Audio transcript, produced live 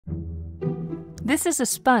This is a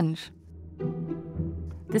sponge.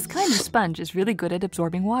 This kind of sponge is really good at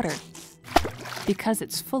absorbing water because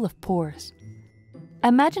it's full of pores.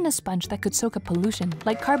 Imagine a sponge that could soak up pollution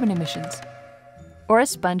like carbon emissions, or a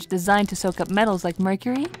sponge designed to soak up metals like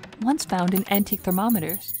mercury, once found in antique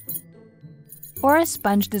thermometers, or a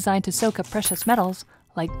sponge designed to soak up precious metals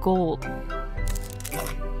like gold.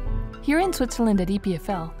 Here in Switzerland at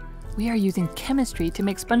EPFL, we are using chemistry to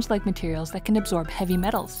make sponge-like materials that can absorb heavy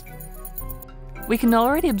metals. We can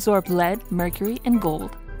already absorb lead, mercury, and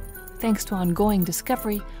gold. Thanks to ongoing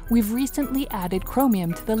discovery, we've recently added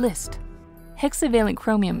chromium to the list. Hexavalent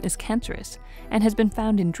chromium is cancerous and has been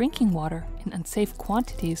found in drinking water in unsafe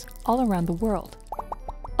quantities all around the world.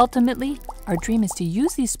 Ultimately, our dream is to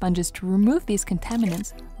use these sponges to remove these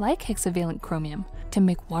contaminants, like hexavalent chromium, to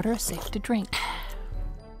make water safe to drink.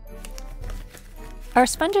 Our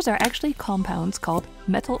sponges are actually compounds called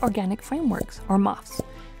metal organic frameworks, or MOFs,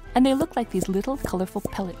 and they look like these little colorful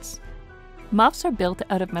pellets. MOFs are built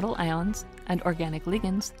out of metal ions and organic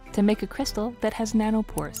ligands to make a crystal that has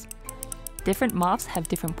nanopores. Different MOFs have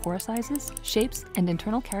different pore sizes, shapes, and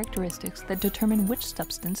internal characteristics that determine which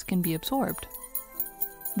substance can be absorbed.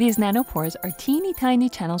 These nanopores are teeny tiny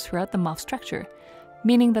channels throughout the MOF structure,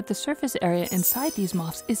 meaning that the surface area inside these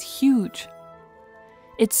MOFs is huge.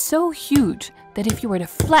 It's so huge that if you were to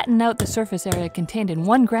flatten out the surface area contained in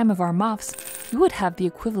 1 gram of our MOFs, you would have the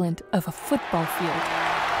equivalent of a football field.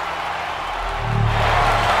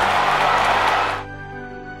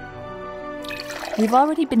 We've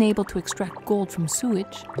already been able to extract gold from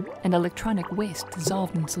sewage and electronic waste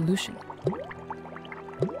dissolved in solution.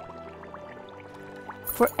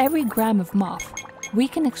 For every gram of MOF, we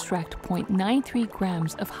can extract 0.93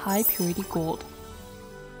 grams of high-purity gold.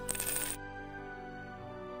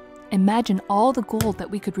 Imagine all the gold that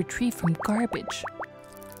we could retrieve from garbage.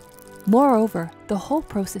 Moreover, the whole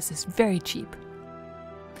process is very cheap.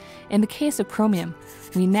 In the case of chromium,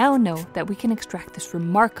 we now know that we can extract this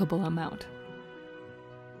remarkable amount.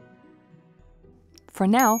 For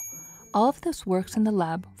now, all of this works in the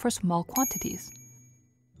lab for small quantities.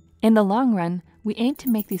 In the long run, we aim to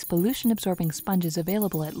make these pollution-absorbing sponges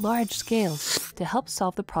available at large scales to help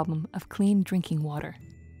solve the problem of clean drinking water.